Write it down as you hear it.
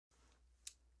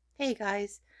Hey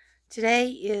guys, today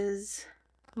is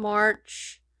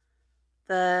March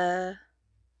the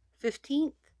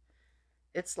 15th.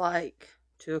 It's like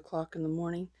 2 o'clock in the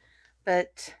morning,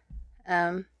 but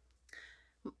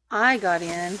I got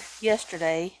in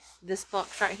yesterday this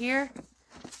box right here.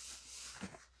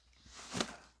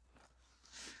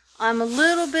 I'm a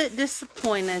little bit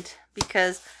disappointed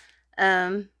because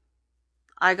I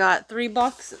got 3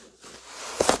 boxes.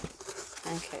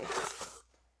 Okay.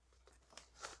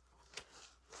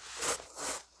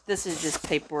 This is just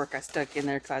paperwork I stuck in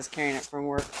there because I was carrying it from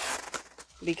work.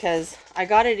 Because I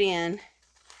got it in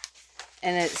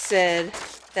and it said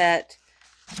that,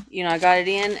 you know, I got it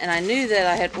in and I knew that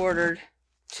I had ordered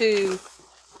 2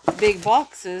 big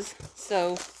boxes.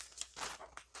 So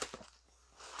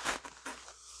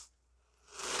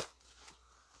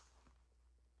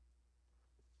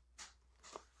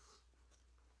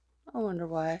I wonder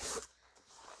why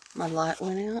my light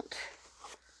went out.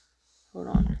 Hold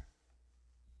on.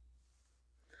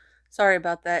 Sorry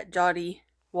about that. Jody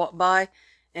walked by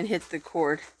and hit the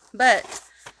cord. But,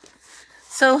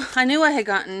 so I knew I had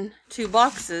gotten 2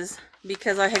 boxes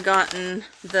because I had gotten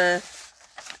the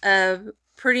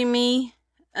Pretty Me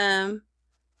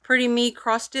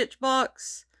cross stitch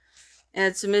box, and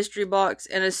it's a mystery box,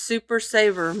 and a Super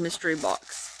Saver mystery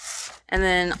box. And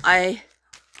then I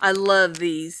love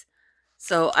these,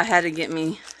 so I had to get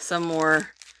me some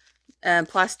more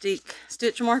plastic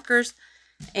stitch markers,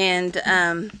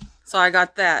 and so I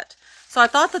got that. So I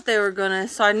thought that they were gonna,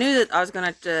 so I knew that I was gonna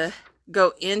have to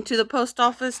go into the post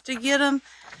office to get them.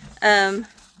 So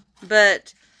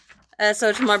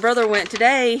my brother went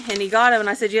today and he got them, and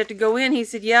I said, you have to go in? He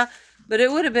said, yeah, but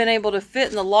it would have been able to fit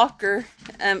in the locker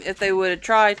if they would have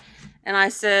tried. And I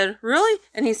said, really?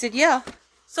 And he said, yeah.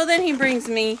 So then he brings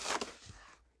me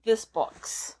this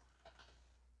box.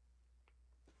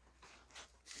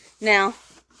 Now,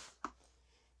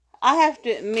 I have to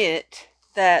admit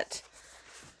that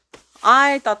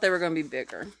I thought they were going to be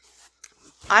bigger.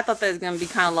 I thought they was going to be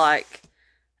kind of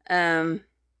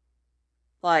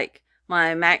like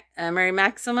my Mary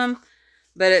Maximum,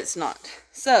 but it's not.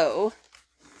 So,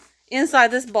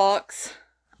 inside this box,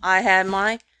 I had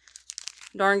my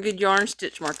Darn Good Yarn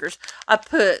stitch markers. I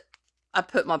put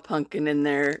my pumpkin in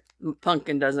there.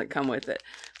 Pumpkin doesn't come with it,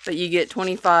 but you get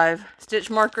 25 stitch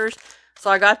markers. So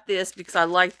I got this because I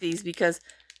like these, because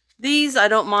these I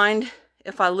don't mind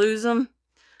if I lose them.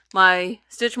 My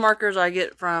stitch markers I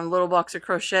get from Little Box of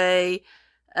Crochet,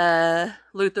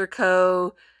 Luther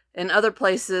Co., and other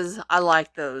places. I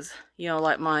like those, you know,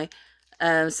 like my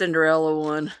Cinderella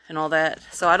one and all that.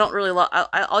 So I don't really like,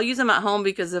 I'll use them at home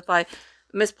because if I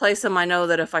misplace them, I know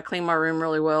that if I clean my room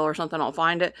really well or something, I'll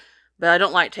find it. But I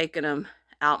don't like taking them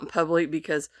out in public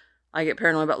because I get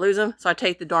paranoid about losing them. So I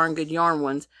take the Darn Good Yarn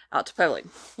ones out to public.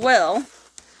 Well,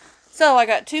 so I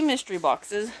got 2 mystery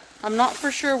boxes. I'm not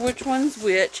for sure which one's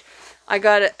which. I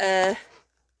got a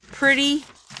Pretty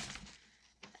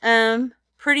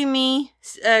Me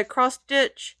cross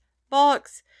stitch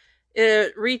box.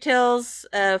 It retails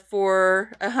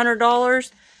for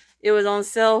 $100. It was on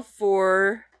sale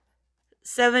for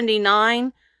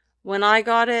 $79 when I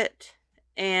got it,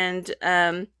 and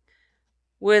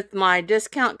with my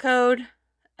discount code,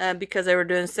 because they were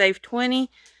doing save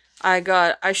 20,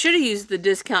 I should have used the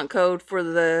discount code for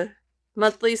the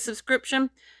monthly subscription,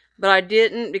 but I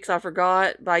didn't because I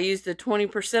forgot. But I used the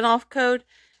 20% off code,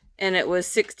 and it was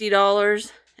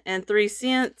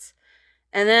 $60.03.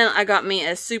 And then I got me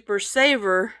a Super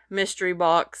Saver mystery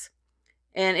box,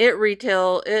 and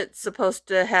it's supposed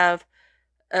to have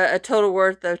a total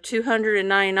worth of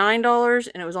 $299,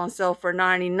 and it was on sale for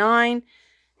 $99.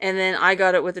 And then I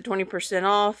got it with the 20%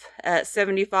 off at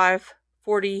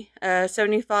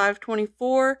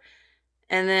 $75.24.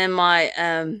 And then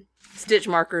my stitch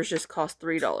markers just cost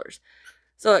 $3.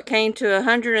 So it came to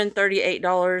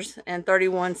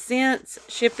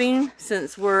 $138.31 shipping.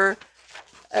 Since we're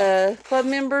club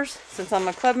members, since I'm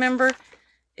a club member,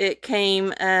 it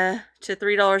came to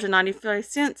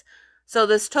 $3.95. So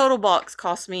this total box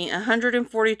cost me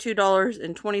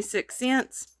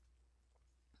 $142.26.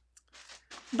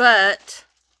 But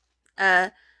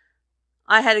I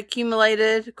had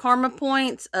accumulated karma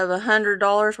points of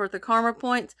 $100 worth of karma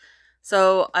points.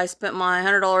 So I spent my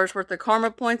 $100 worth of karma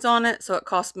points on it. So this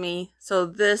cost me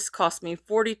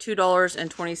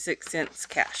 $42.26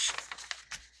 cash.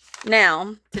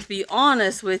 Now, to be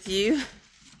honest with you,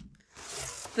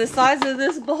 the size of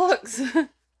this box,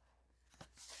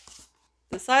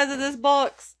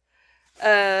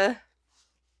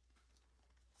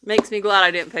 makes me glad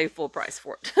I didn't pay full price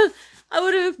for it. I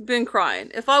would have been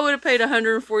crying. If I would have paid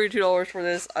 $142 for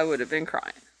this, I would have been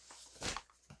crying.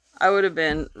 I would have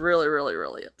been really, really,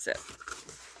 really upset.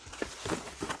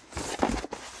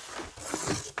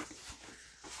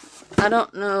 I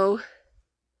don't know.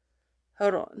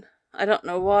 Hold on. I don't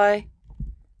know why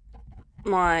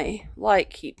my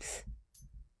light keeps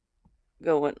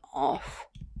going off.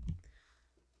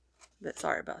 But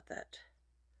sorry about that.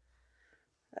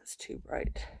 That's too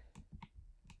bright.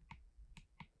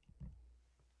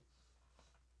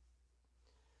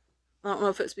 I don't know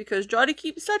if it's because Jody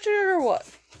keeps touching it or what.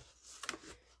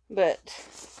 But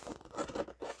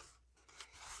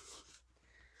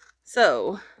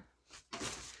so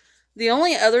the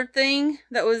only other thing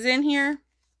that was in here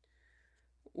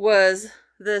was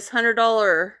this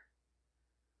 $100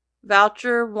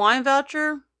 voucher, wine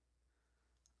voucher.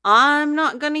 I'm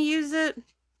not going to use it.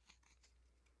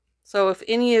 So if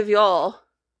any of y'all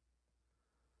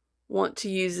want to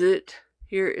use it,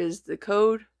 here is the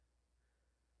code.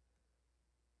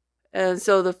 And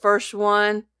so the first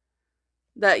one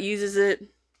that uses it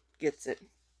gets it.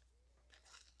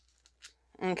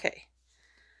 Okay.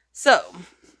 So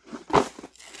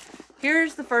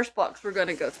here's the first box we're going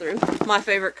to go through. My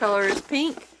favorite color is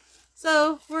pink.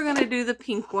 So we're going to do the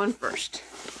pink one first.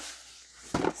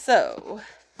 So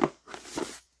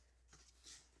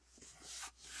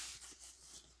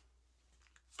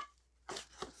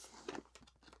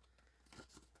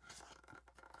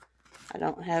I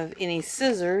don't have any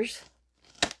scissors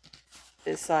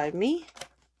beside me.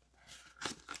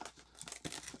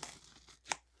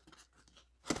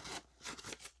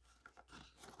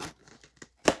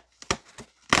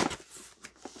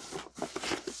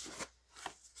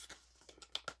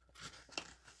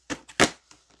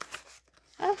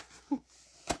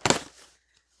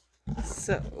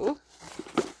 So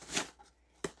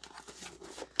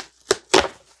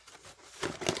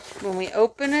when we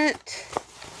open it,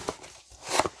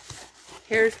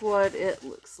 here's what it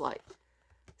looks like.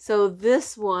 So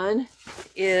this one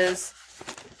is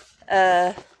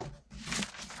the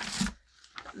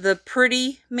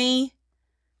Pretty Me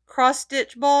cross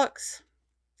stitch box,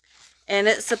 and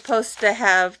it's supposed to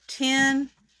have 10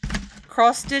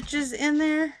 cross stitches in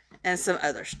there and some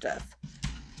other stuff.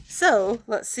 So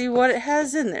let's see what it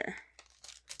has in there.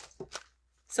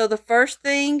 So the first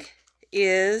thing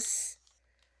is,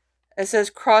 it says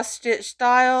cross stitch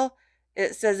style.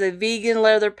 It says a vegan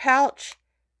leather pouch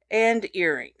and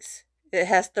earrings. It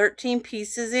has 13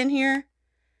 pieces in here.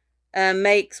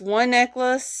 Makes one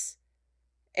necklace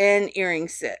and earring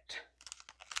set.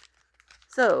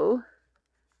 So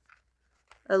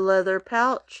a leather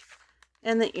pouch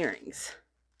and the earrings.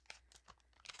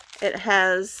 It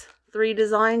has 3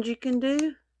 designs you can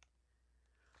do.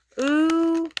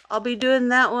 Ooh, I'll be doing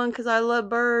that one because I love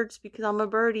birds, because I'm a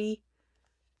birdie.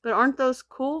 But aren't those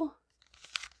cool?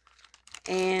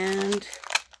 And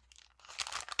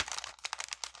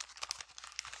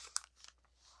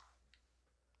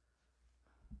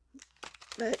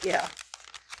but yeah,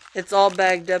 it's all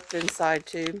bagged up inside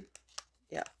too.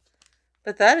 Yeah,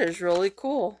 but that is really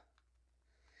cool.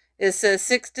 It says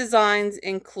 6 designs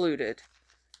included.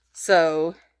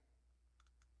 So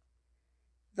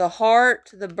the heart,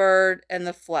 the bird, and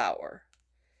the flower.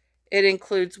 It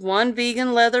includes 1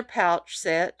 vegan leather pouch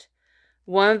set,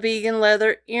 1 vegan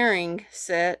leather earring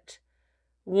set,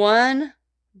 1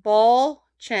 ball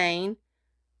chain,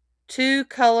 2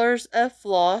 colors of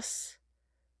floss,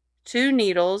 2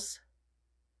 needles,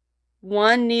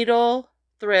 1 needle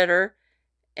threader,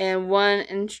 and 1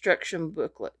 instruction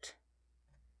booklet.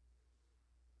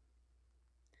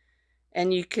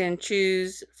 And you can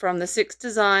choose from the 6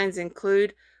 designs,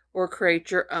 include or create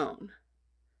your own.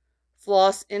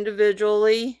 Floss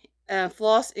individually,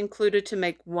 floss included to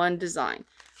make 1 design.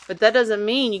 But that doesn't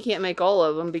mean you can't make all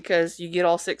of them, because you get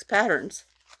all 6 patterns.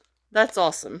 That's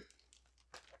awesome.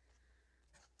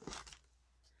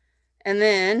 And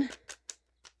then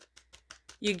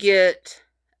you get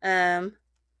Darn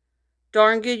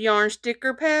Good Yarn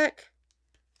sticker pack.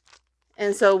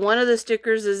 And so one of the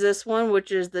stickers is this one,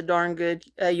 which is the Darn Good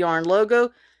Yarn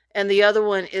logo. And the other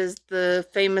one is the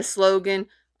famous slogan,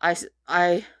 I'm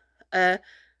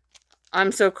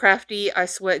so crafty, I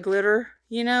sweat glitter,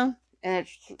 you know. And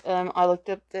it's, I looked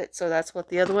up that, so that's what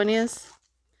the other one is.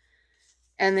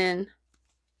 And then,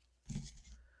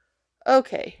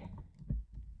 okay.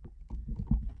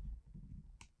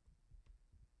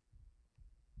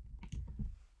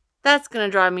 That's going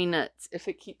to drive me nuts if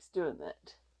it keeps doing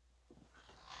that.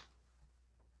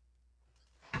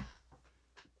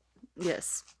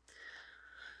 Yes.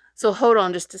 So hold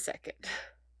on just a second.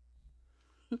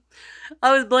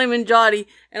 I was blaming Jody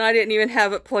and I didn't even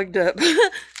have it plugged up.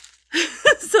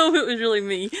 So it was really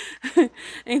me.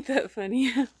 Ain't that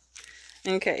funny?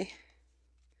 Okay.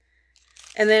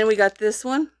 And then we got this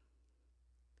one.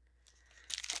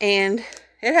 And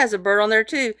it has a bird on there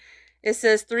too. It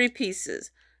says 3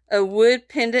 pieces. A wood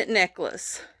pendant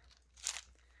necklace.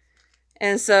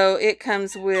 And so it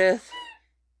comes with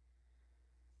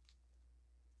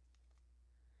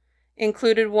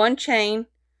included 1 chain,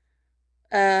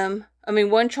 1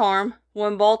 charm,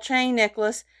 1 ball chain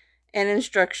necklace, and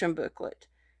instruction booklet.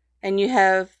 And you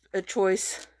have a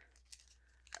choice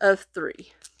of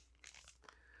 3.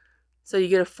 So you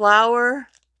get a flower,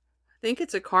 I think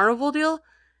it's a carnival deal,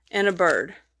 and a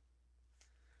bird.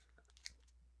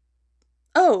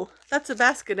 Oh, that's a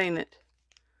basket, ain't it?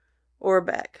 Or a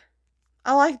bag.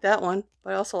 I like that one,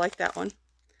 but I also like that one.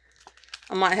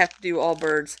 I might have to do all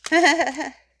birds.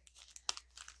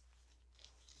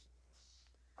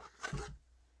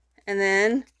 And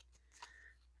then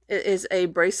it is a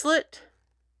bracelet.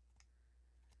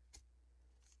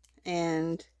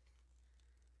 And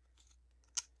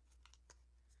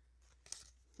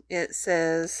it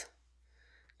says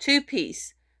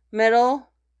 2-piece metal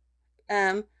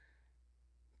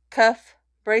cuff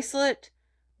bracelet.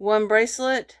 1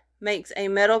 bracelet makes a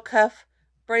metal cuff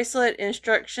bracelet.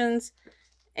 Instructions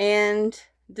and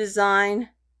design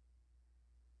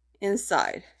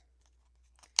inside.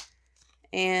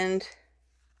 And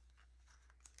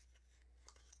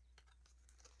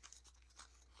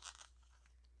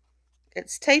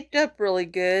it's taped up really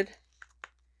good.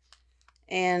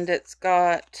 And it's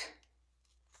got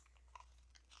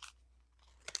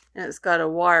a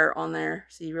wire on there,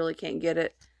 so you really can't get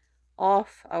it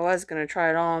off. I was going to try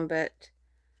it on, but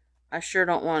I sure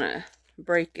don't want to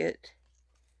break it.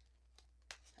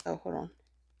 Oh, hold on.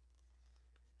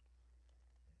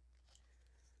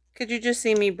 Could you just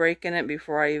see me breaking it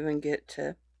before I even get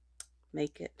to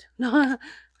make it? No.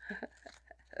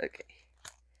 Okay.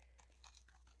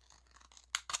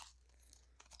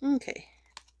 Okay.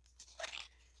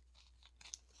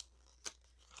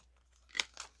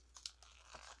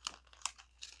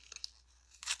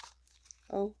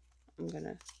 Oh, I'm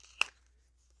gonna.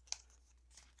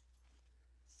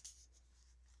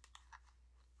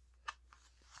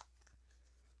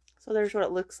 So there's what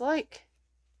it looks like.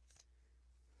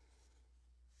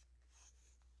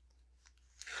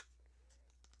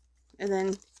 And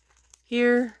then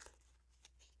here,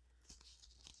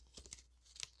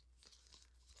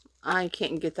 I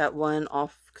can't get that one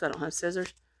off because I don't have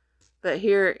scissors. But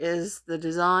here is the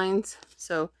designs.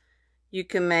 So you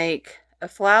can make a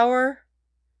flower.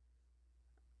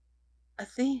 I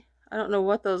don't know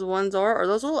what those ones are. Are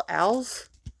those little owls?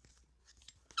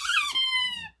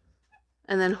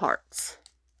 And then hearts.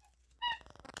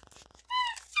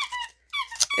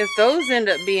 If those end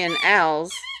up being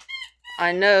owls,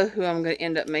 I know who I'm going to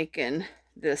end up making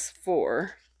this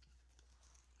for.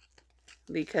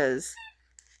 Because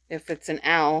if it's an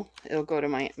owl, it'll go to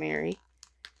my Aunt Mary.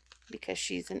 Because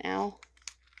she's an owl.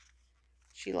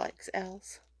 She likes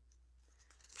owls.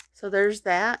 So there's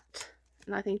that.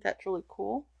 And I think that's really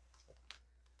cool.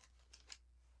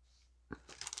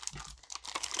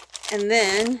 And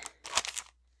then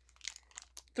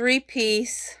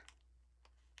 3-piece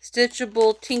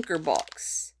stitchable tinker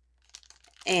box.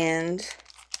 And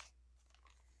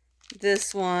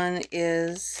this one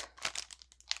is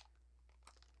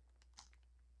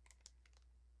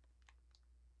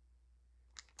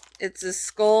it's a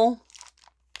skull.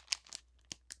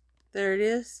 There it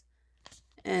is.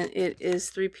 And it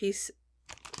is 3-piece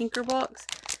tinker box.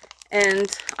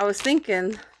 And I was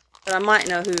thinking that I might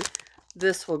know who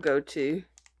this will go to.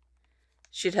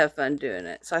 She'd have fun doing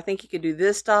it. So I think you could do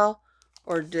this style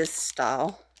or this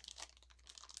style.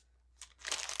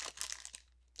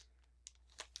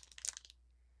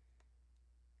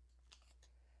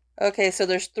 Okay, so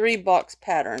there's 3 box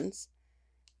patterns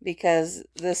because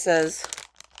this says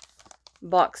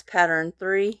box pattern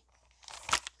 3.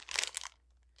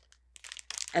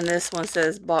 And this one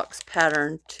says box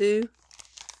pattern 2.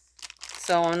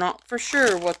 So I'm not for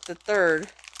sure what the 3rd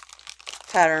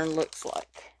pattern looks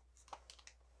like.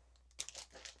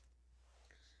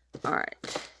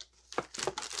 Alright.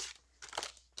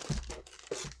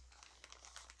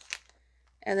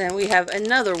 And then we have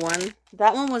another one.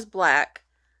 That one was black.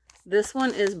 This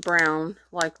one is brown,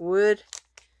 like wood.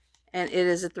 And it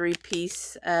is a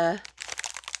 3-piece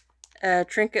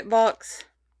trinket box.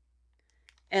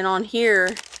 And on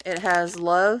here, it has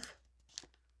love.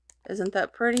 Isn't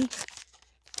that pretty?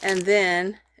 And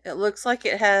then it looks like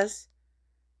it has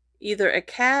either a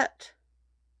cat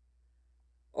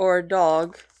or a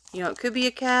dog. You know, it could be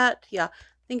a cat. Yeah,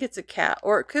 I think it's a cat.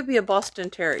 Or it could be a Boston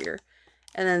Terrier.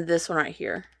 And then this one right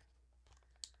here.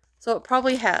 So it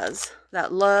probably has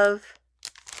that love.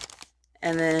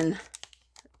 And then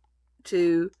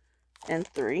 2, and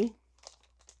 3.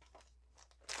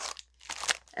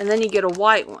 And then you get a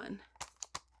white one.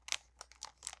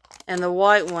 And the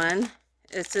white one,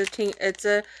 it's a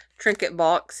trinket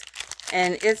box,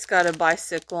 and it's got a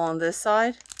bicycle on this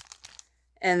side.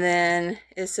 And then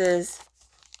it says,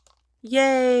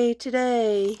 "Yay,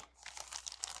 today."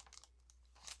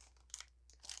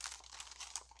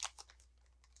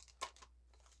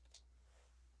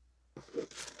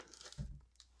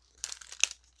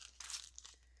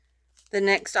 The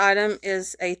next item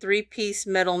is a 3-piece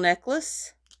metal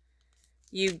necklace.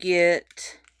 You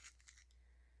get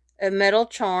a metal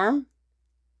charm,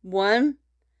 1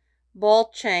 ball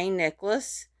chain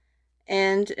necklace,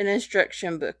 and an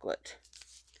instruction booklet.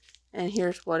 And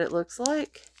here's what it looks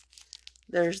like.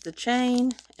 There's the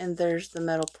chain, and there's the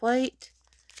metal plate.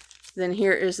 Then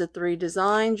here is the 3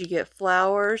 designs. You get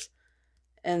flowers,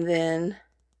 and then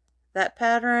that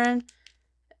pattern,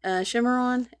 shimmer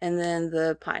on, and then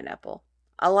the pineapple.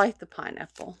 I like the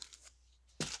pineapple.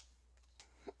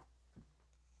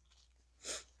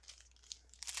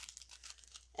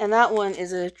 And that one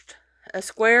is a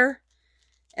square,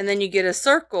 and then you get a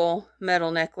circle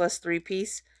metal necklace,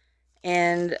 3-piece,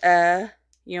 and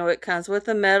you know, it comes with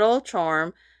a metal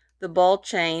charm, the ball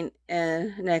chain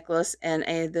and necklace, and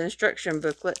the instruction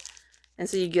booklet. And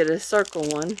so you get a circle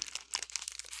one.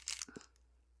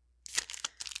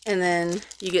 And then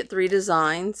you get 3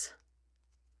 designs.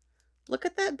 Look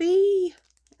at that bee.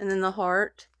 And then the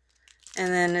heart.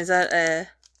 And then and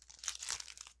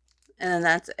then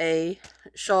that's a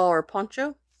shawl or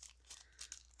poncho.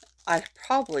 I'd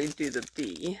probably do the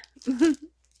bee.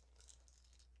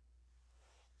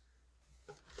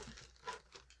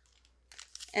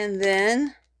 And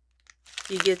then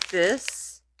you get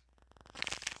this.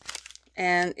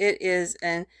 And it is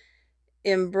an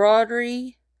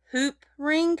embroidery hoop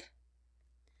ring,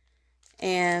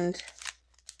 and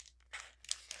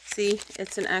see,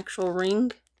 it's an actual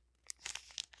ring.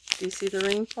 Do you see the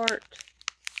ring part?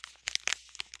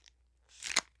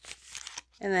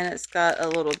 And then it's got a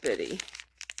little bitty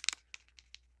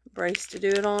brace to do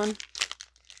it on.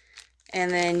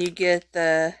 And then you get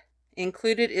the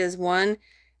included is 1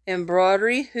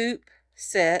 embroidery hoop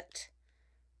set,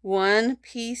 1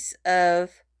 piece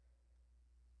of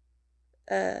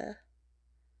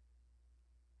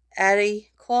Addy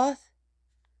cloth,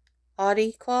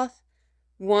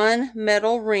 1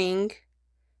 metal ring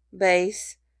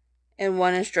base, and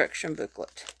 1 instruction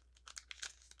booklet.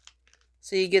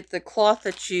 So you get the cloth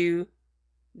that you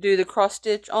do the cross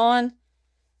stitch on,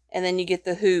 and then you get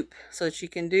the hoop so that you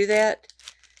can do that.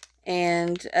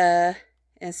 And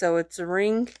so it's a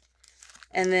ring.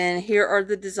 And then here are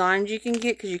the designs you can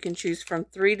get, because you can choose from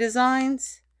 3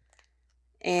 designs.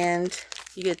 And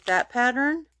you get that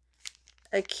pattern,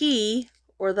 a key,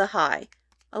 or the high.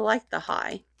 I like the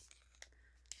high.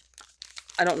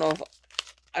 I don't know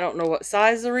what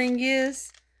size the ring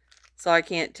is, so I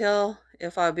can't tell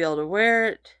if I'll be able to wear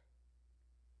it.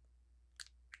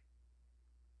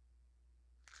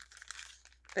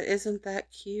 But isn't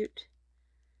that cute?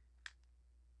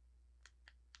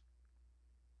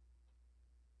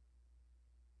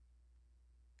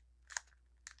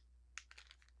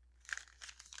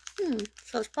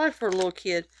 So it's probably for a little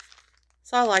kid.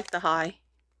 So I like the high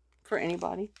for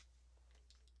anybody.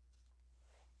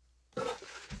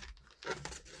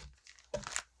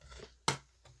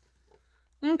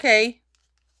 Okay.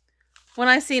 When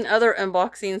I seen other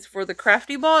unboxings for the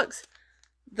crafty box,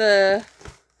 the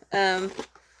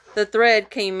thread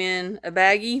came in a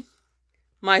baggie.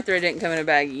 My thread didn't come in a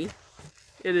baggie.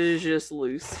 It is just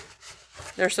loose.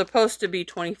 They're supposed to be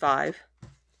 25.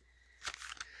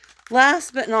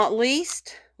 Last but not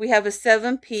least, we have a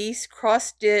 7-piece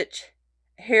cross-stitch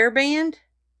hairband.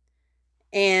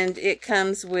 And it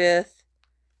comes with,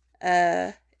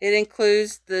 it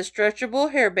includes the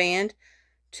stretchable hairband,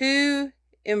 2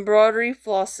 embroidery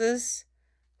floss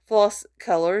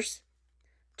colors,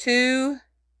 2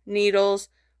 needles,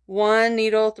 1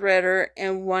 needle threader,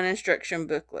 and 1 instruction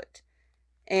booklet.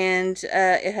 And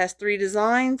it has 3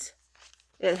 designs.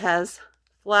 It has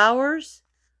flowers,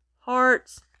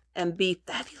 hearts, and Be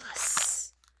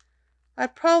Fabulous.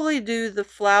 I'd probably do the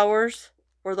flowers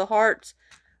or the hearts.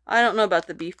 I don't know about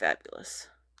the Be Fabulous.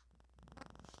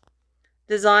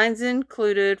 Designs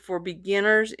included for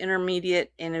beginners,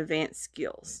 intermediate, and advanced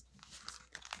skills.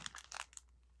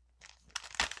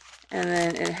 And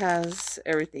then it has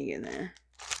everything in there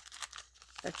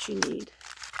that you need.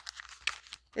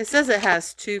 It says it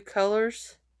has 2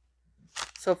 colors.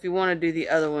 So if you want to do the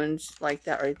other ones like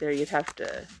that right there, you'd have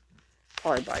to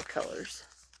probably buy colors.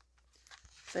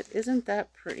 But isn't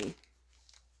that pretty?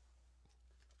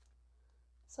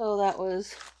 So that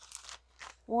was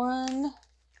 1,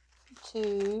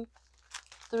 2,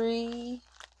 3,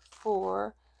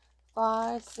 4,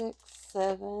 5, 6,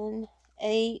 7,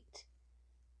 8,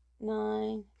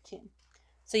 9, 10.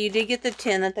 So you did get the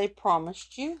 10 that they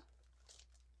promised you.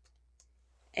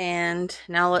 And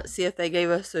now let's see if they gave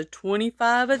us a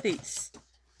 25 of these.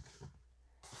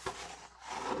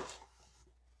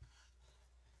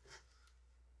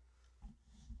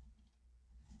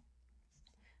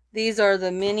 These are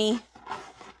the mini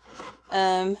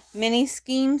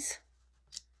schemes.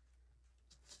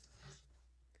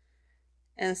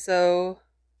 And so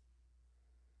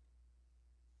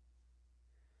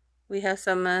we have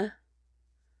some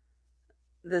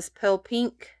this pale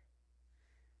pink,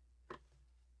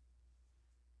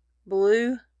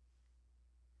 blue,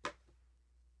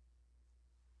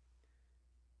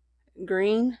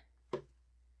 green,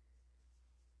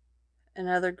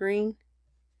 another green,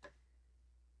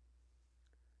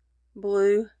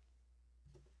 blue,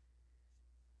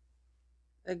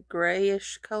 a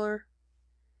grayish color,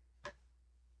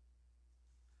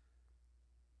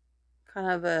 kind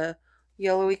of a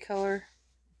yellowy color,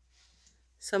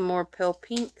 some more pale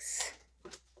pinks,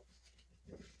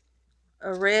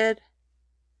 a red,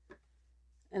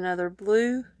 another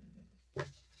blue,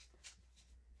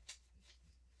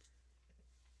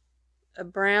 a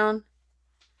brown,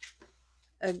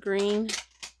 a green,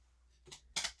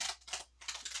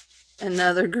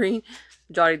 another green.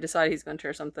 Jotty decided he's going to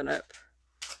tear something up.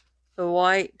 A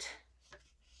white,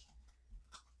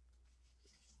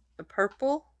 a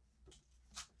purple,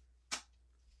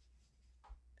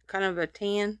 kind of a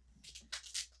tan,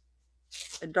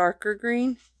 a darker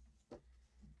green,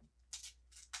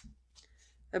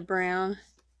 a brown,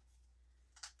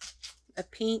 a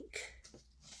pink,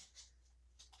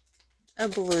 a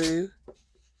blue,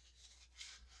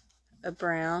 a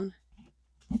brown,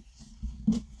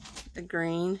 a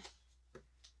green,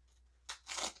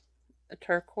 a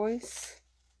turquoise,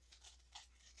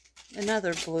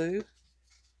 another blue,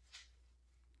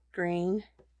 green,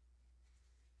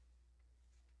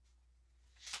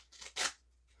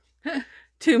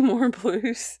 two more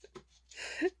blues.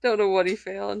 Don't know what he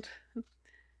found.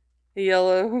 A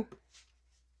yellow,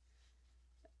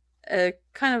 a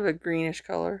kind of a greenish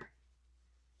color,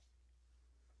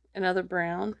 another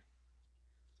brown,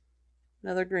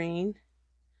 another green,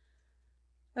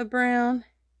 a brown,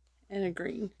 and a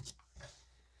green.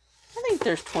 I think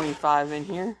there's 25 in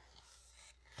here.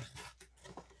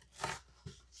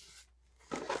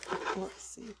 Let's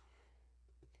see.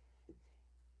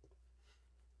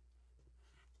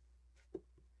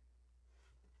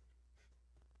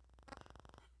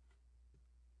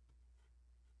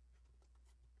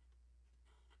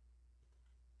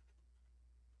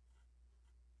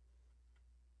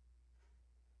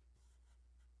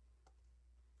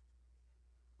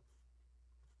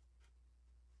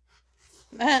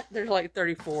 There's like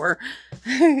 34.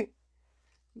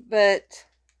 But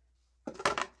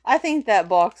I think that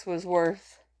box was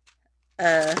worth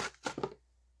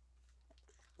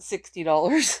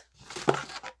 $60.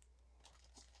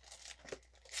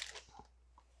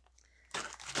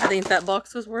 I think that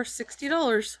box was worth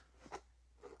 $60.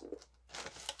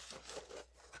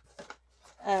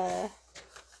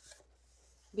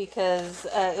 Because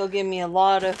it'll give me a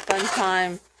lot of fun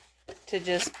time to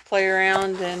just play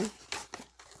around and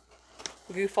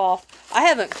goof off. I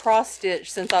haven't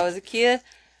cross-stitched since I was a kid.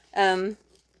 I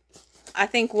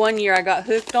think one year I got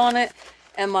hooked on it,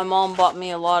 and my mom bought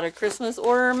me a lot of Christmas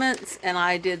ornaments, and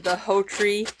I did the whole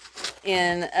tree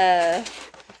in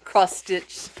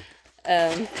cross-stitched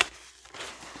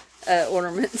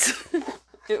ornaments.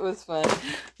 It was fun,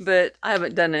 but I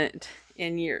haven't done it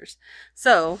in years.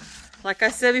 So, like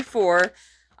I said before,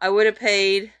 I would have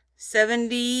paid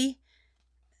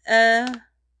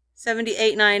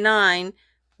 $78.99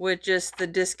 with just the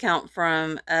discount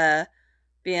from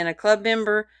being a club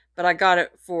member, but I got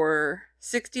it for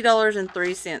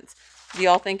 $60.03. Do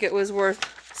y'all think it was worth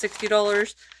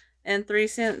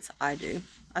 $60.03? I do.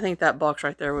 I think that box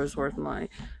right there was worth my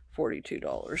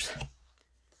 $42.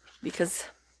 Because,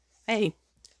 hey,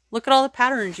 look at all the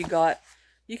patterns you got.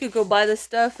 You could go buy this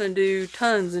stuff and do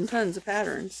tons and tons of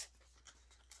patterns.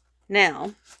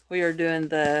 Now, we are doing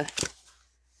this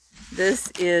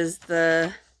is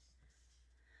the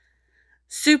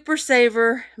Super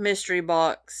Saver Mystery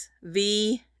Box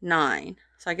V9.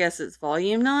 So I guess it's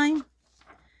volume 9.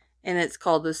 And it's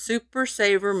called the Super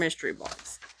Saver Mystery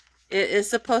Box. It is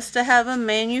supposed to have a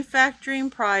manufacturing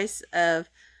price of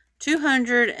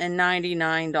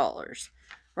 $299.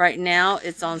 Right now,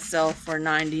 it's on sale for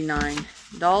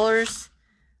 $99.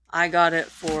 I got it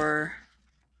for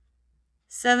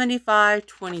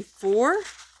 75.24.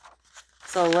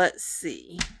 So let's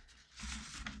see.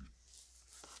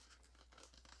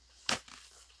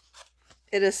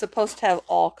 It is supposed to have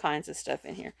all kinds of stuff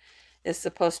in here. It's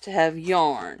supposed to have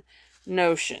yarn,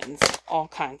 notions, all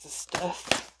kinds of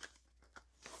stuff.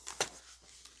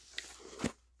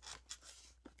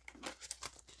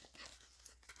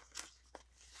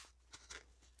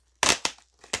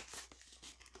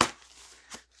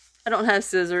 I don't have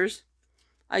scissors.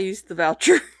 I used the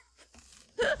voucher.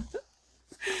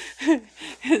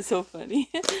 It's so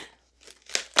funny.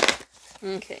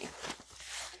 Okay.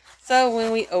 So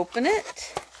when we open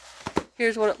it,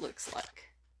 here's what it looks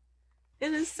like.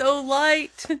 It is so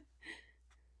light.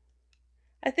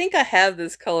 I think I have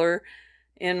this color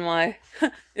in my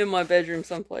bedroom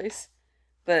someplace,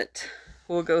 but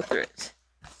we'll go through it.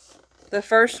 The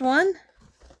first one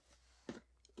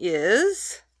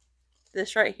is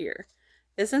this right here.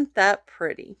 Isn't that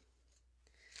pretty?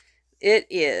 It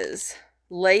is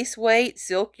lace weight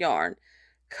silk yarn,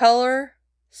 color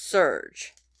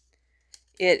Surge.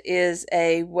 It is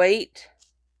a weight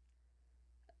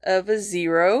of a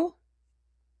 0.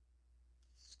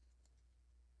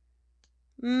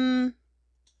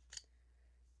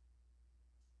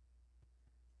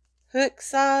 Hook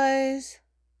size.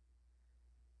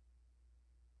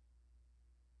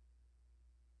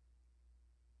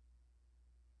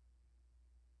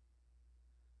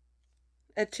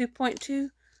 At 2.25,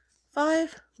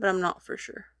 but I'm not for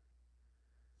sure.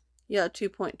 Yeah,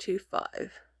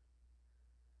 2.25.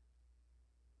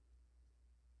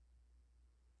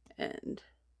 And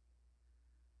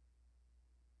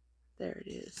there it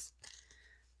is.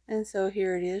 And so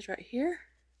here it is right here.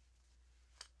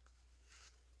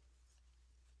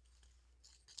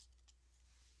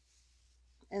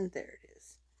 And there it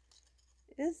is.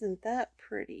 Isn't that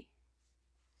pretty?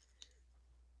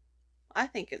 I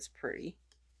think it's pretty.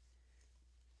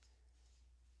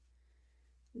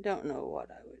 Don't know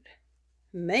what I would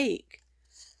make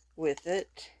with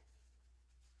it.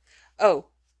 Oh,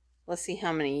 let's see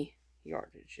how many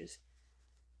yardages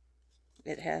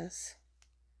it has.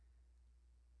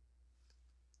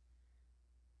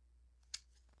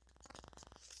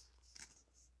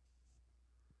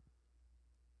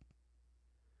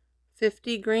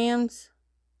 $50 grams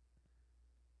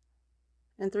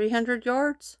and 300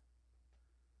 yards.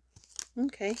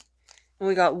 Okay. And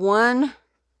we got 1,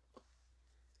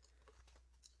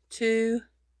 2,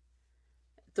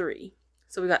 3.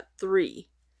 So we got 3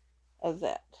 of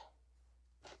that.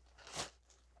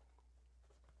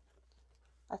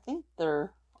 I think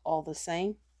they're all the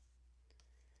same.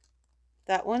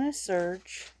 That one is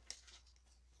Surge.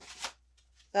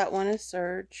 That one is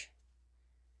Surge.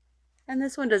 And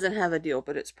this one doesn't have a deal,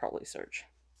 but it's probably Surge.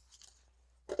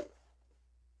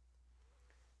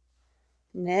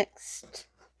 Next.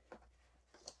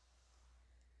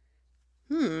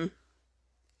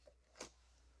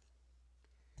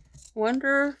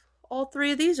 Wonder if all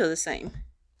 3 of these are the same.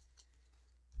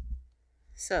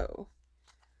 So,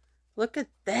 look at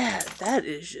that. That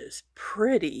is just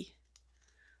pretty.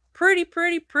 Pretty,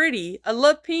 pretty, pretty. I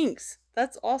love pinks.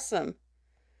 That's awesome.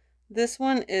 This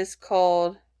one is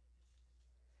called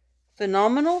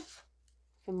Phenomenal.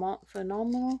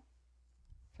 Phenomenal.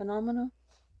 Phenomenal.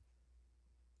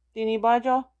 Do you need buy,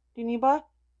 y'all? Do you need buy?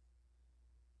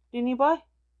 Do you need buy?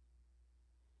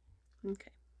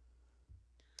 Okay.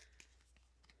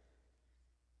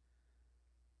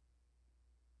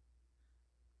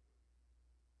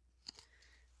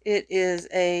 It is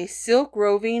a silk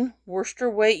roving Worcester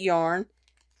weight yarn.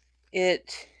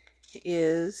 It's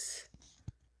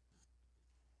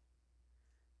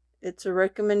a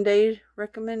recommended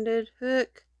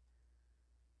hook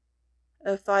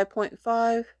of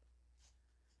 5.5.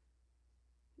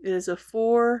 It is a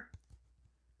 4,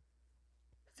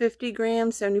 50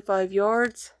 grams, 75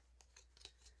 yards.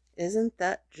 Isn't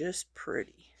that just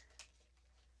pretty?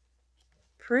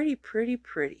 Pretty, pretty,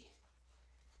 pretty.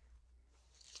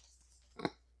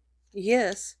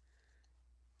 Yes.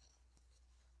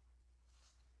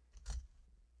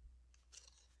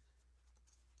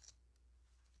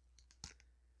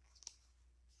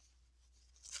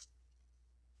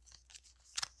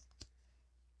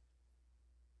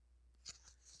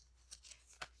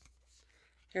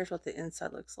 Here's what the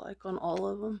inside looks like on all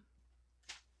of them.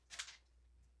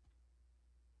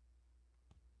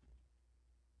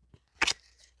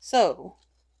 So,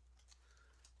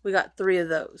 we got 3 of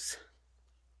those.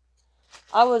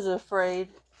 I was afraid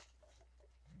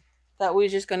that we were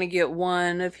just going to get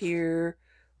 1 of here,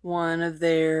 1 of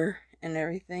there, and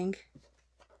everything.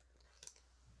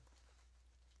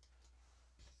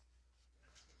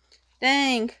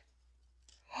 Dang.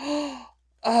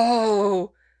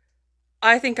 Oh,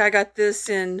 I think I got this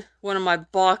in one of my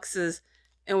boxes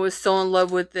and was so in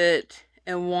love with it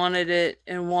and wanted it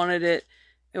and wanted it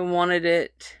and wanted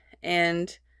it.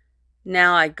 And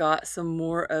now I got some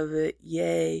more of it.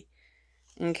 Yay.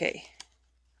 Okay.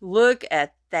 Look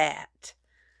at that.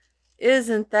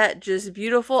 Isn't that just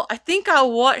beautiful? I think I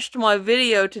watched my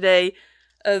video today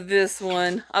of this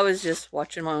one. I was just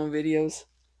watching my own videos,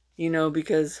 you know,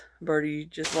 because Birdie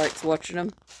just likes watching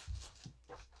them.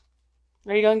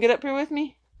 Are you going to get up here with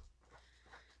me?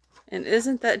 And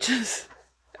isn't that just...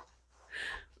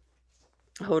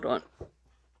 Hold on.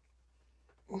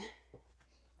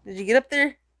 Did you get up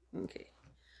there? Okay.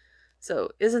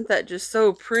 So, isn't that just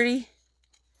so pretty?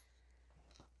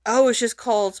 Oh, it's just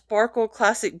called Sparkle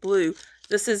Classic Blue.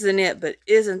 This isn't it, but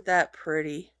isn't that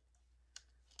pretty?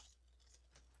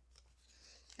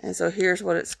 And so here's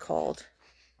what it's called.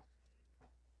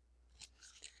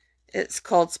 It's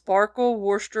called Sparkle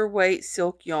Worcester Weight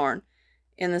Silk Yarn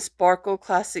in the Sparkle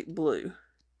Classic Blue.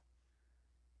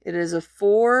 It is a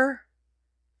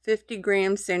 450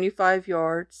 grams, 75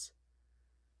 yards.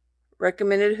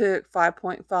 Recommended hook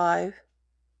 5.5.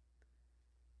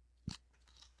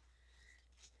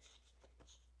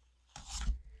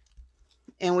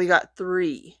 And we got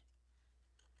 3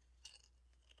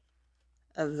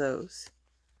 of those.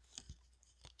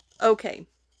 Okay.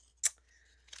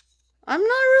 I'm not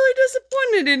really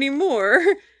disappointed anymore.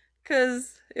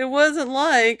 Because it wasn't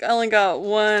like I only got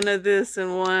 1 of this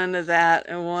and 1 of that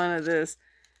and 1 of this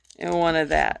and 1 of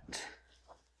that.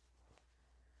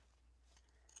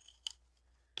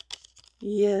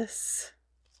 Yes.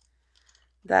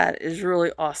 That is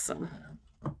really awesome.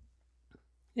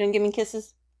 You gonna give me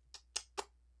kisses?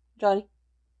 Johnny?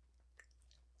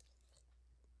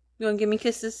 You gonna give me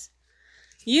kisses?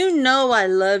 You know I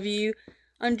love you.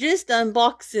 I'm just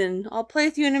unboxing. I'll play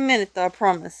with you in a minute though, I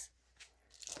promise.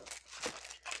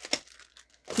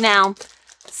 Now,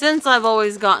 since I've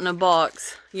always gotten a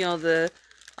box, you know,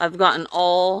 I've gotten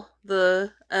all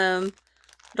the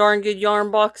Darn Good Yarn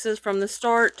boxes from the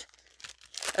start.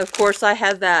 Of course, I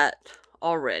have that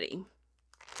already.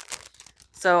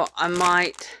 So I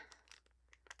might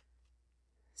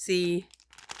see,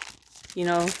 you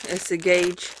know, it's a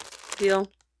gauge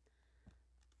deal.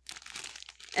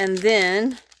 And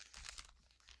then,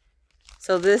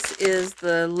 so this is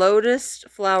the Lotus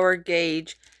Flower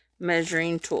Gauge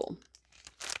measuring tool.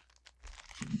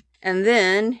 And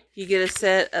then you get a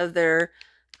set of their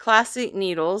classic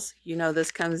needles. You know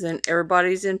this comes in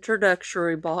everybody's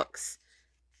introductory box.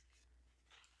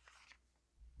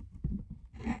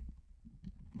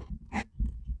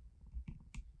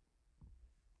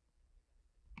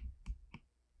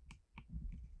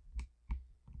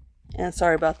 And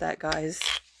sorry about that, guys.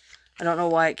 I don't know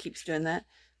why it keeps doing that.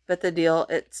 But the deal,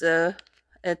 it's an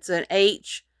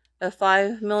H, a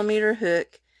 5mm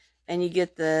hook, and you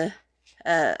get the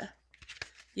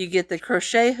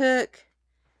crochet hook,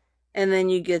 and then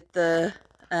you get the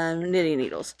knitting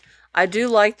needles. I do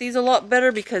like these a lot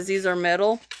better because these are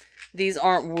metal. These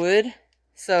aren't wood.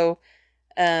 So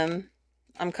I'm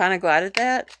kind of glad at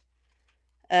that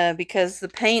because the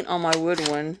paint on my wood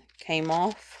one came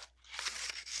off.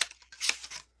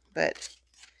 But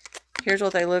here's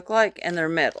what they look like, and they're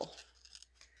metal.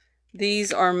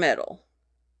 These are metal.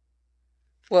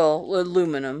 Well,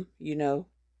 aluminum, you know.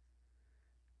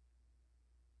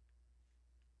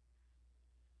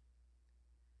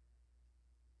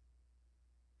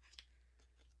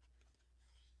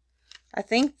 I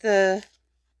think the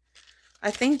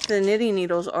knitting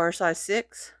needles are size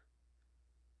 6.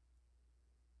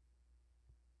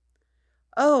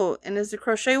 Oh, and is the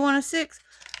crochet one a 6?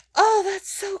 Oh, that's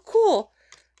so cool.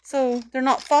 So they're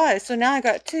not 5. So now I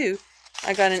got 2.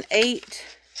 I got an 8,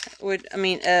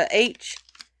 H,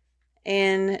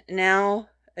 and now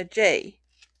a J.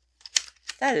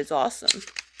 That is awesome.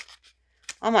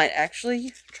 I might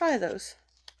actually try those.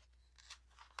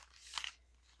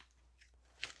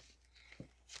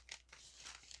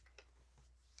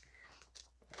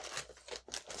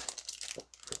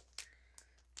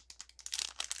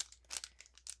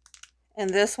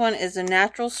 And this one is a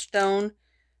natural stone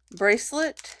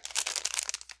bracelet.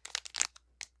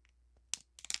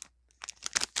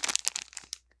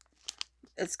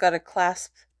 It's got a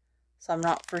clasp, so I'm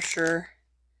not for sure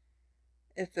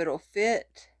if it'll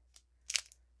fit.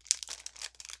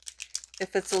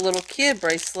 If it's a little kid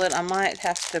bracelet, I might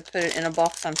have to put it in a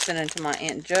box I'm sending to my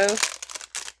Aunt Jo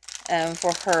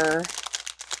for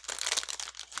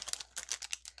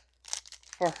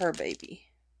her baby.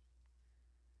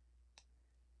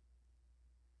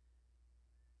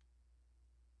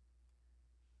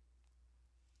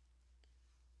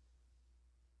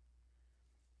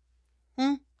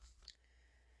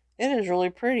 It is really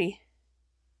pretty.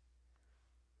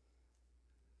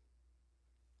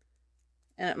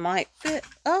 And it might fit.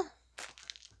 Oh.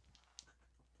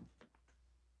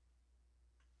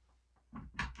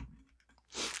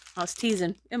 I was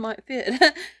teasing. It might fit.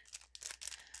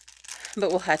 But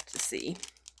we'll have to see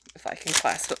if I can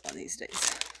clasp it one of these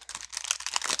days.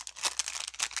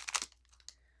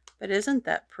 But isn't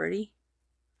that pretty?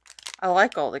 I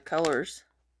like all the colors.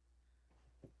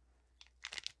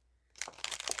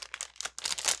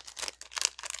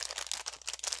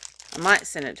 I might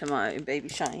send it to my baby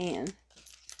Cheyenne.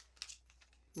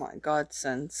 My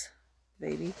godson's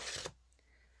baby.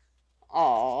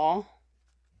 Aww.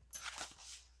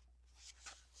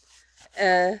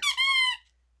 An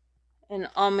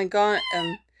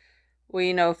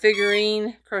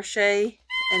figurine, crochet,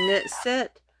 and knit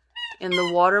set in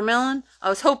the watermelon. I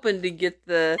was hoping to get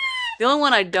the only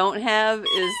one I don't have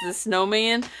is the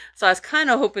snowman. So I was kind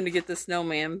of hoping to get the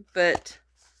snowman, but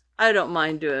I don't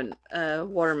mind doing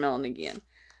watermelon again.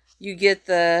 You get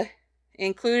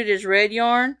included is red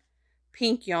yarn,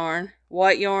 pink yarn,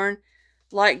 white yarn,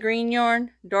 light green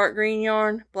yarn, dark green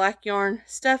yarn, black yarn,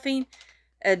 stuffing,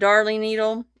 a darling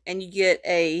needle, and you get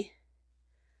a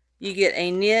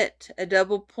knit, a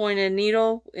double pointed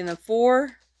needle in a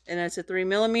 4, and it's a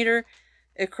 3mm,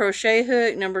 a crochet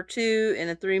hook number 2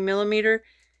 and a 3mm,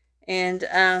 and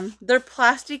they're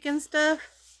plastic and stuff,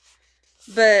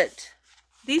 but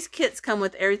these kits come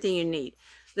with everything you need.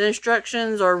 The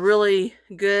instructions are really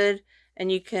good,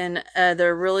 and you can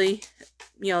they're really,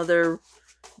 you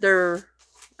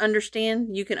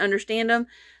can understand them.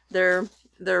 They're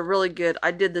really good. I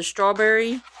did the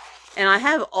strawberry, and I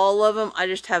have all of them. I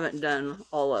just haven't done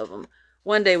all of them.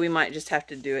 One day we might just have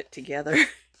to do it together.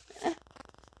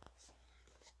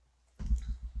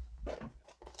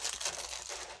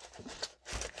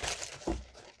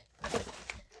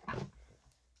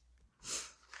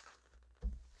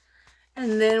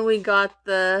 And then we got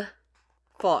the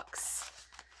fox.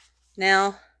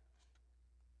 Now,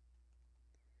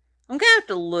 I'm going to have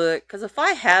to look, because if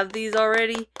I have these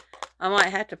already, I might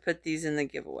have to put these in the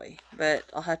giveaway. But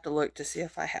I'll have to look to see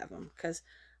if I have them, because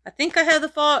I think I have the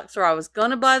fox, or I was going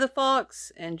to buy the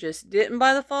fox and just didn't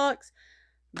buy the fox.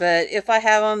 But if I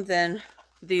have them, then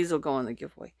these will go in the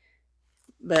giveaway.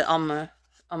 But I'm going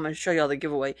to show y'all the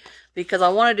giveaway, because I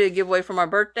want to do a giveaway for my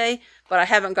birthday, but I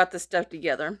haven't got the stuff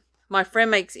together. My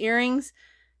friend makes earrings,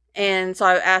 and so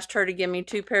I asked her to give me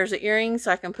 2 pairs of earrings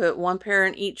so I can put 1 pair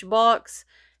in each box.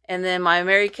 And then my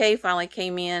Mary Kay finally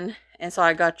came in, and so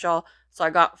I got y'all. So I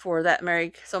got for that my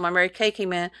Mary Kay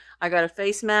came in. I got a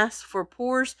face mask for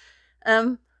pores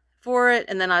for it,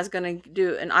 and then I was going to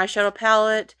do an eyeshadow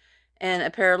palette and a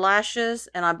pair of lashes,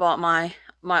 and I bought my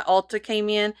Ulta came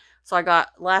in, so I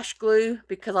got lash glue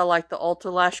because I like the Ulta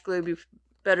lash glue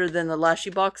better than the Lashy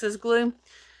Boxes glue.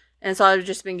 And so I've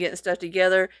just been getting stuff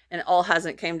together, and it all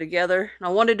hasn't came together. And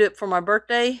I wanted to do it for my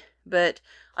birthday, but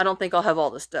I don't think I'll have all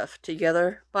the stuff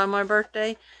together by my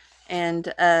birthday.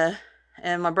 And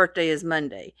my birthday is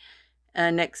Monday,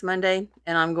 next Monday.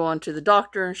 And I'm going to the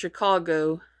doctor in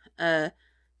Chicago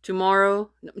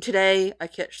tomorrow. Today I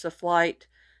catch the flight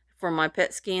for my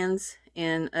PET scans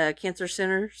in cancer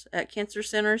centers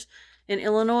in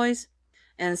Illinois.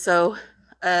 And so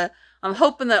I'm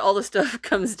hoping that all the stuff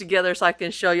comes together so I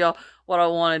can show y'all what I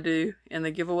want to do in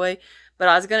the giveaway. But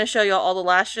I was going to show y'all all the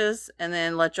lashes and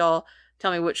then let y'all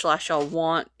tell me which lash y'all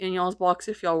want in y'all's box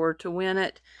if y'all were to win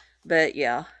it. But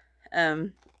yeah.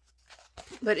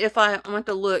 But if I want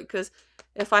to look, because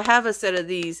if I have a set of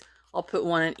these, I'll put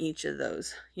one in each of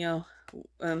those.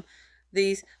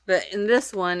 These. But in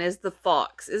this one is the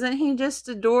fox. Isn't he just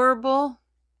adorable?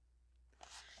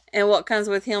 And what comes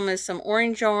with him is some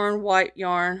orange yarn, white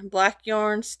yarn, black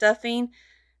yarn, stuffing,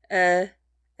 a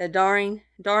darning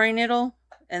needle,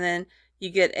 and then you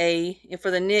get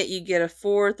for the knit, you get a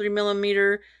 4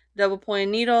 3mm double pointed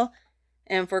needle,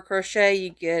 and for crochet,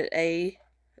 you get a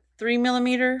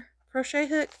 3mm crochet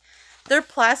hook. They're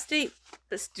plastic,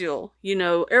 but still,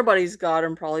 everybody's got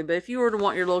them probably, but if you were to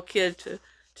want your little kid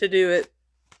to do it,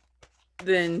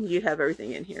 then you'd have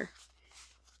everything in here.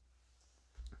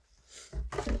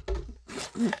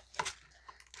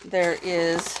 There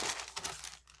is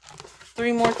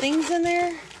 3 more things in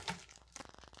there.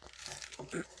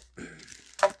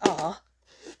 Aw.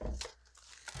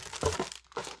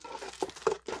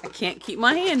 I can't keep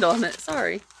my hand on it,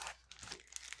 sorry.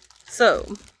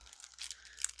 So,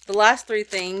 the last 3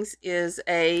 things is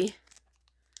a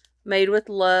Made with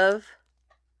Love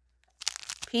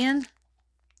pin.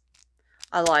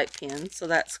 I like pins, so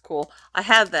that's cool. I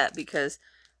have that because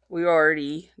we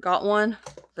already got one,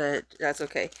 but that's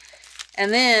okay.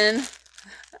 And then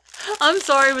I'm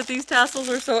sorry, but these tassels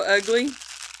are so ugly.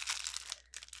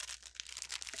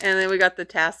 And then we got the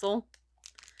tassel.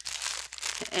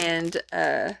 And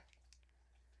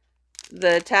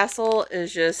the tassel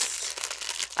is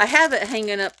just, I have it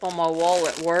hanging up on my wall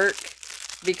at work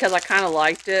because I kind of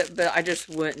liked it, but I just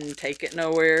wouldn't take it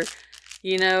nowhere,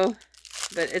 you know.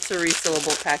 But it's a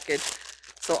resealable package,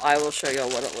 so I will show y'all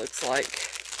what it looks like.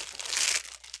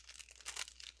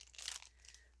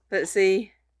 But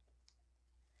see,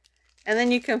 and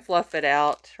then you can fluff it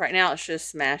out. Right now it's just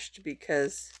smashed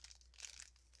because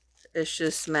it's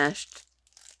just smashed.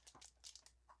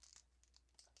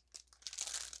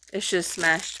 It's just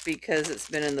smashed because it's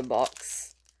been in the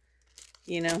box,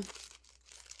 you know.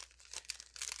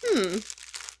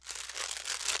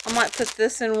 I might put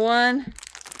this in one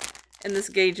and this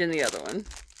gauge in the other one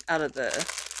out of the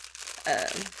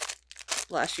out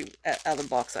of the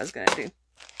box I was gonna do.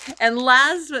 And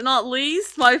last but not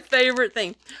least, my favorite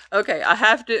thing. Okay, I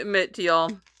have to admit to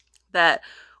y'all that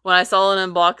when I saw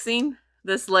an unboxing,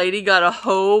 this lady got a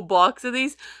whole box of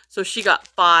these. So she got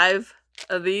 5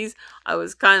 of these. I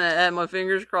was kind of had my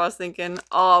fingers crossed thinking,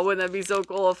 oh, wouldn't that be so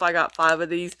cool if I got 5 of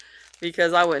these?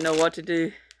 Because I wouldn't know what to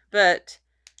do. But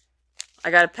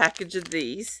I got a package of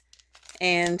these.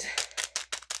 And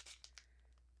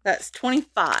that's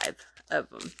 25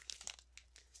 of them.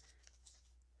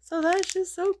 So that's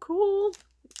just so cool.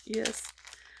 Yes.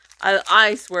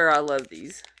 I swear I love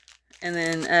these. And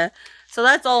then, so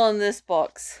that's all in this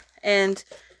box. And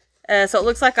so it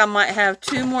looks like I might have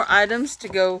 2 more items to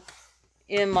go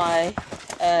in my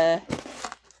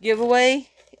giveaway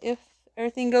if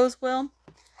everything goes well.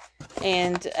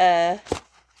 And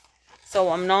so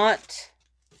I'm not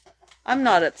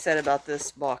upset about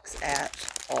this box at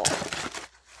all.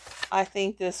 I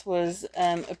think this was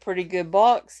a pretty good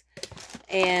box.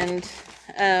 And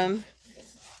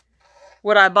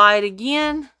would I buy it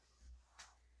again?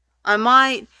 I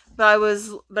might, but I was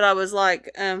like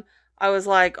I was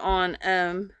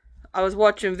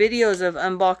watching videos of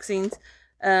unboxings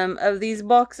of these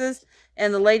boxes,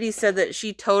 and the lady said that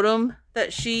she told them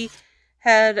that she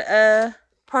had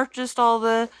purchased all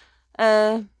the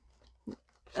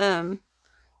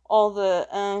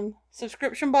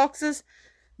subscription boxes,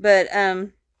 but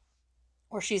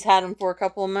or she's had them for a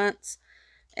couple of months,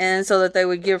 and so that they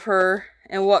would give her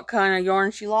and what kind of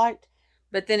yarn she liked.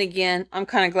 But then again, I'm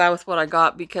kind of glad with what I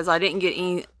got because I didn't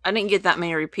get that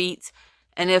many repeats.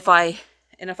 And if I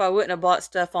wouldn't have bought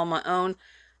stuff on my own,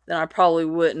 then I probably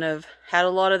wouldn't have had a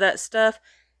lot of that stuff,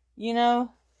 you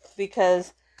know,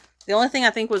 because the only thing I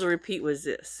think was a repeat was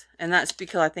this. And that's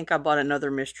because I think I bought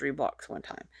another mystery box one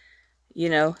time, you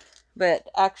know. But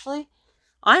actually,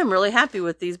 I am really happy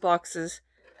with these boxes.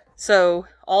 So,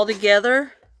 all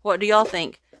together, what do y'all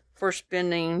think for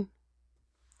spending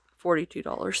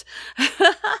 $42?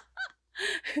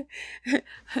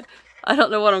 I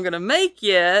don't know what I'm going to make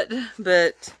yet,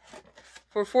 but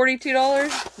for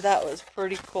 $42, that was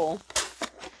pretty cool.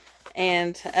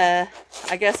 And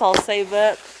I guess I'll save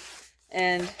up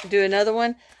and do another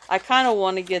one. I kind of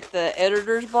want to get the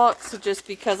editor's box just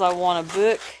because I want a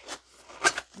book,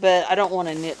 but I don't want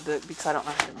a knit book because I don't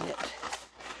know how to knit.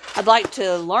 I'd like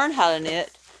to learn how to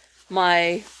knit.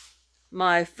 My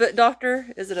foot doctor,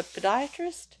 is it a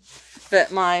podiatrist?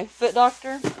 But my foot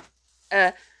doctor,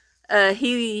 I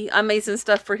made some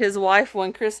stuff for his wife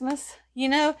one Christmas, you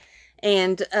know,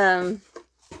 and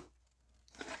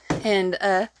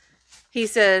he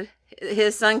said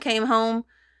his son came home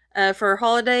for a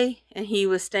holiday, and he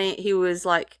was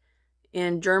like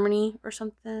in Germany or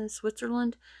something,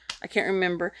 Switzerland, I can't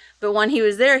remember. But when he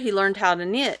was there, he learned how to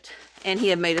knit, and he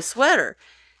had made a sweater,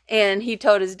 and he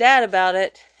told his dad about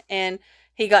it, and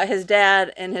he got his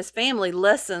dad and his family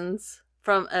lessons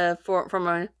from a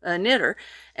knitter.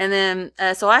 And then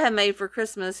so I had made for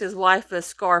Christmas his wife a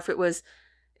scarf. It was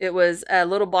a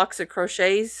little box of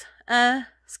crochets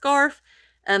scarf,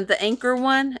 the anchor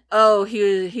one. Oh,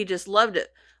 he just loved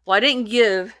it. Well, I didn't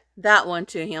give that one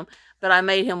to him, but I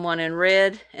made him one in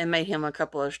red and made him a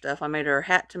couple of stuff. I made her a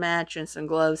hat to match and some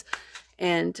gloves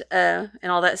and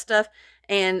all that stuff.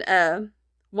 And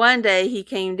one day he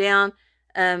came down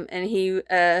and he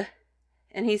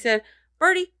said,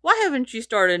 "Bertie, why haven't you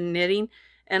started knitting?"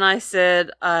 And I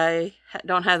said, "I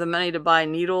don't have the money to buy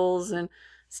needles and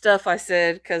stuff." I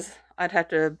said, because I'd have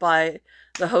to buy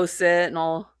the whole set and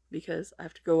all, because I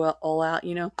have to go all out,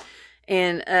 you know.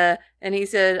 And he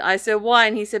said, I said, "Why?"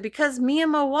 And he said, "Because me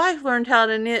and my wife learned how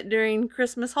to knit during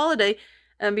Christmas holiday,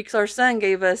 because our son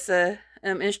gave us a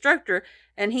instructor."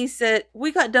 And he said,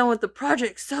 "We got done with the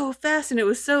project so fast and it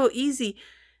was so easy."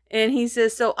 And he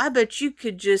says, "So I bet you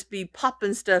could just be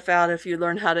popping stuff out if you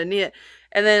learn how to knit."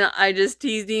 And then I just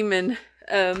teased him,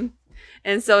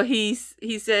 and so he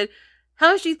said,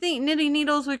 how much do you think knitting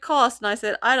needles would cost? And I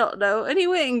said, I don't know. And he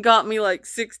went and got me like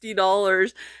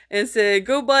 $60 and said,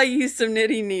 go buy you some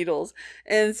knitting needles.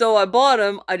 And so I bought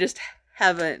them. I just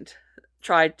haven't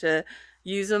tried to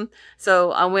use them.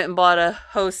 So I went and bought a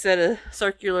whole set of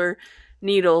circular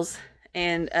needles,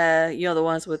 and you know, the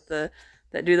ones with that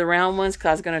do the round ones, because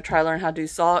I was going to try to learn how to do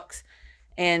socks.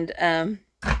 And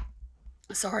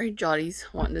sorry, Jotty's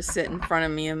wanting to sit in front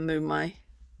of me and move my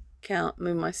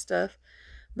stuff.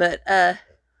 But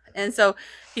and so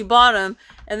he bought them,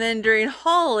 and then during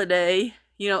holiday,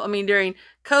 you know, I mean during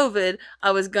COVID,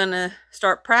 I was gonna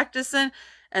start practicing,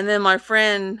 and then my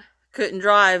friend couldn't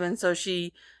drive, and so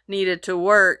she needed to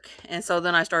work, and so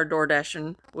then I started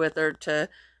DoorDashing with her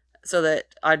so that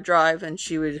I'd drive and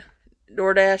she would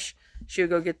DoorDash. She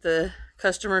would go get the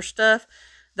customer stuff.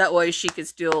 That way she could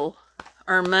still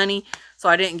earn money. So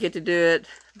I didn't get to do it,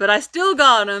 but I still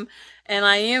got them, and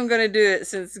I am going to do it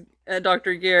since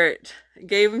Dr. Garrett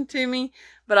gave them to me.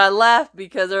 But I laughed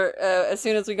because as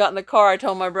soon as we got in the car, I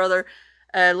told my brother,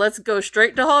 let's go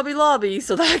straight to Hobby Lobby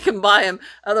so that I can buy them.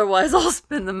 Otherwise, I'll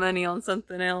spend the money on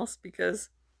something else, because,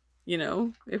 you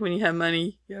know, when you have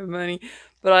money, you have money.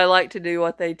 But I like to do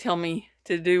what they tell me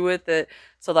to do with it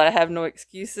so that I have no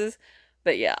excuses.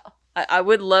 But yeah, I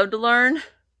would love to learn.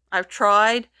 I've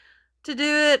tried to do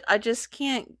it. I just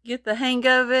can't get the hang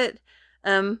of it.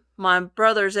 My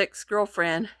brother's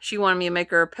ex-girlfriend, she wanted me to make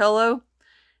her a pillow,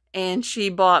 and she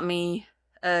bought me,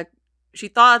 she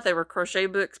thought they were crochet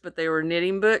books, but they were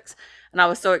knitting books, and I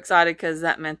was so excited because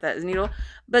that meant that is needle.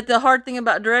 But the hard thing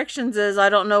about directions is I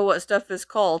don't know what stuff is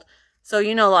called. So,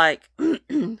 you know, like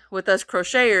with us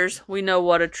crocheters, we know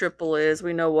what a triple is,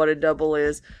 we know what a double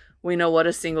is, we know what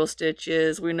a single stitch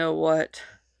is, we know what,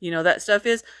 you know, that stuff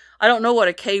is. I don't know what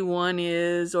a K1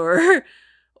 is, or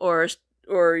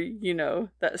you know,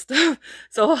 that stuff.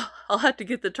 So I'll have to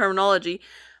get the terminology.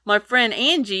 My friend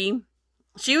Angie,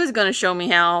 she was going to show me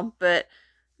how, but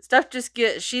stuff just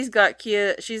gets, she's got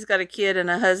a kid and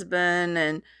a husband,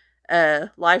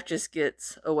 and life just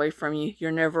gets away from you.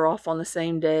 You're never off on the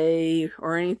same day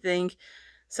or anything.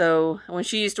 So when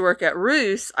she used to work at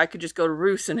Roos, I could just go to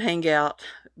Roos and hang out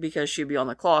because she'd be on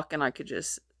the clock and I could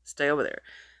just stay over there.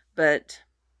 But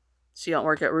she don't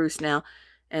work at Roos now,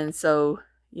 and so,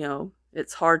 you know,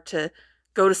 it's hard to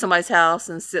go to somebody's house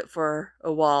and sit for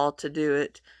a while to do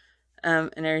it,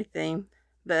 and everything.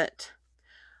 But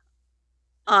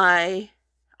I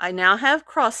now have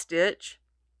cross stitch,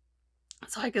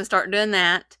 so I can start doing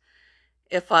that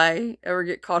if I ever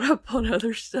get caught up on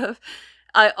other stuff.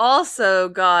 I also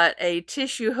got a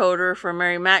tissue holder from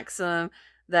Mary Maxim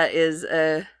that is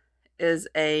a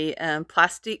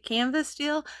plastic canvas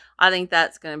deal. I think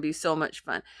that's going to be so much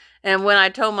fun. And when I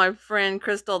told my friend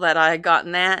Crystal that I had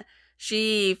gotten that,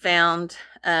 she found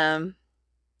some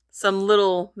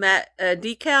little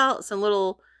decal, some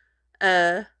little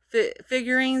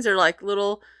figurines, or like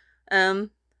little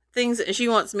things that she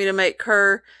wants me to make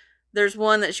her. There's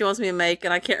one that she wants me to make,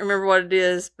 and I can't remember what it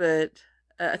is, but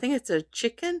I think it's a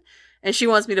chicken, and she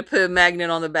wants me to put a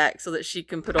magnet on the back so that she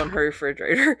can put on her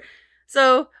refrigerator.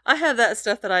 So I have that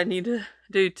stuff that I need to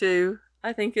do too.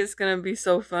 I think it's going to be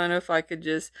so fun if I could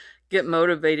just get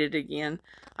motivated again.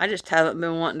 I just haven't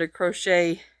been wanting to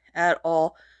crochet at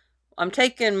all. I'm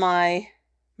taking my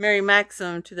Mary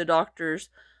Maxim to the doctor's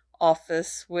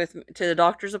office to the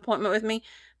doctor's appointment with me,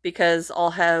 because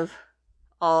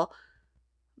I'll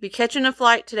be catching a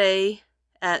flight today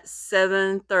at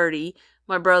 7:30.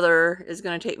 My brother is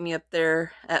going to take me up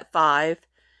there at 5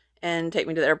 and take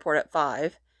me to the airport at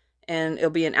 5. And it'll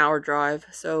be an hour drive.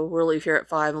 So we'll leave here at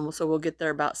 5, and so we'll get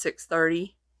there about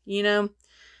 6:30, you know.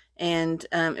 And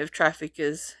if traffic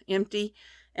is empty.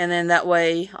 And then that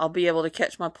way I'll be able to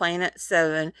catch my plane at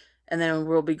 7. And then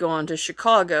we'll be going to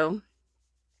Chicago.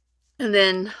 And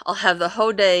then I'll have the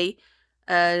whole day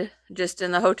just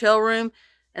in the hotel room.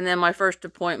 And then my first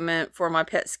appointment for my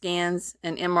PET scans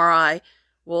and MRI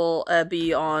will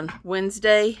be on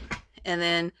Wednesday. And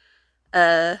then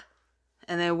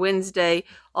Wednesday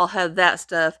I'll have that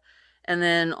stuff. And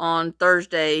then on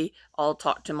Thursday I'll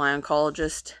talk to my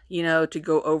oncologist, you know, to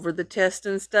go over the test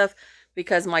and stuff,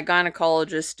 because my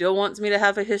gynecologist still wants me to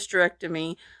have a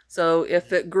hysterectomy. So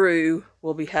if it grew,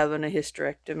 we'll be having a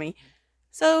hysterectomy.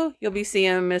 So you'll be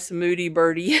seeing Miss Moody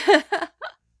Birdie.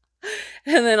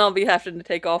 And then I'll be having to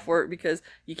take off work because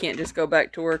you can't just go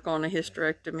back to work on a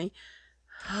hysterectomy.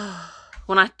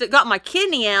 When I got my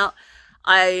kidney out,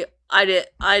 I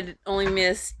only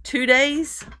missed 2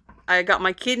 days. I got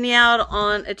my kidney out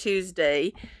on a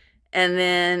Tuesday, and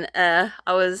then I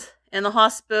was in the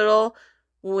hospital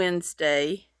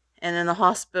Wednesday, and in the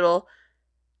hospital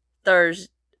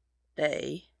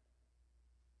Thursday.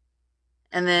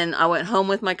 And then I went home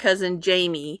with my cousin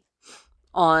Jamie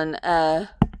on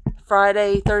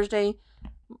Friday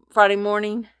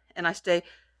morning, and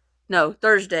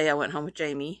Thursday I went home with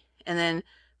Jamie, and then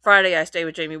Friday I stayed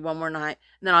with Jamie one more night,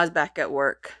 and then I was back at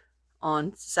work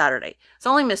on Saturday. So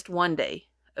I only missed one day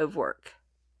of work.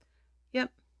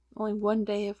 Yep, only one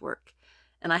day of work,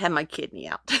 and I had my kidney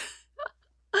out.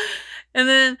 And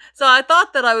then, so I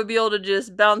thought that I would be able to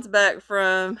just bounce back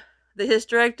from the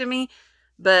hysterectomy,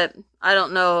 but I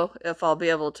don't know if I'll be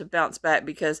able to bounce back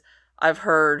because I've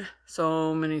heard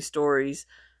so many stories.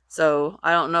 So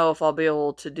I don't know if I'll be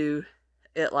able to do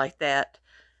it like that.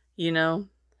 You know,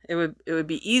 it would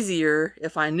be easier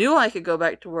if I knew I could go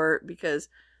back to work, because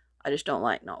I just don't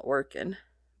like not working.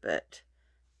 But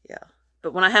yeah,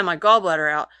 but when I had my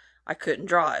gallbladder out, I couldn't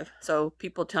drive. So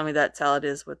people tell me that's how it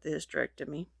is with the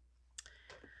hysterectomy.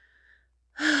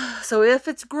 So if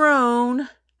it's grown,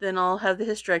 then I'll have the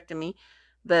hysterectomy.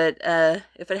 But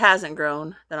if it hasn't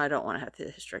grown, then I don't want to have the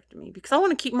hysterectomy, because I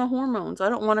want to keep my hormones. I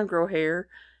don't want to grow hair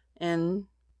and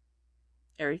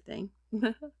everything.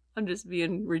 I'm just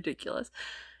being ridiculous.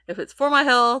 If it's for my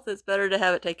health, it's better to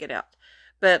have it taken out.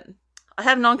 But I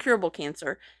have non-curable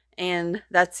cancer, and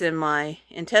that's in my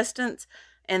intestines.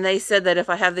 And they said that if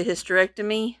I have the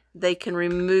hysterectomy, they can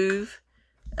remove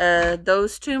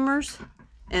those tumors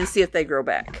and see if they grow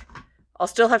back. I'll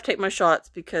still have to take my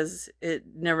shots because it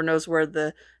never knows where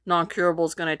the non-curable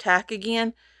is going to attack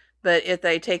again. But if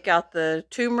they take out the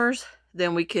tumors,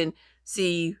 then we can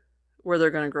see where they're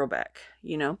going to grow back,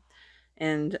 you know.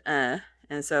 And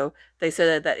so they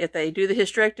said that if they do the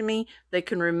hysterectomy, they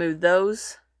can remove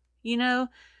those, you know.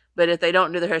 But if they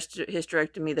don't do the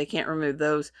hysterectomy, they can't remove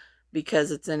those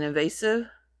because it's an invasive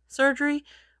surgery,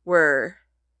 where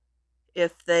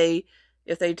if they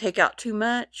take out too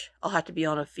much, I'll have to be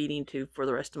on a feeding tube for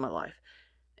the rest of my life.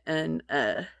 And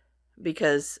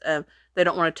because they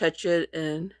don't want to touch it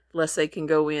unless they can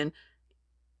go in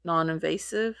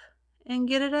non-invasive and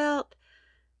get it out.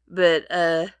 But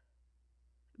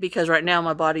because right now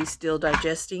my body's still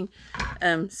digesting,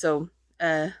 so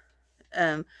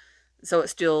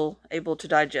it's still able to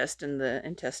digest in the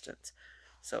intestines.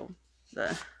 So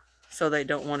they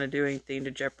don't want to do anything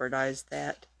to jeopardize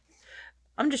that.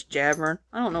 I'm just jabbering.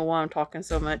 I don't know why I'm talking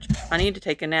so much. I need to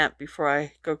take a nap before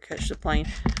I go catch the plane.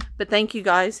 But thank you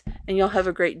guys, and y'all have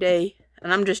a great day.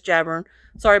 And I'm just jabbering.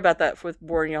 Sorry about that for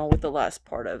boring y'all with the last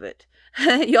part of it.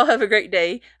 Y'all have a great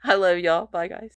day. I love y'all. Bye, guys.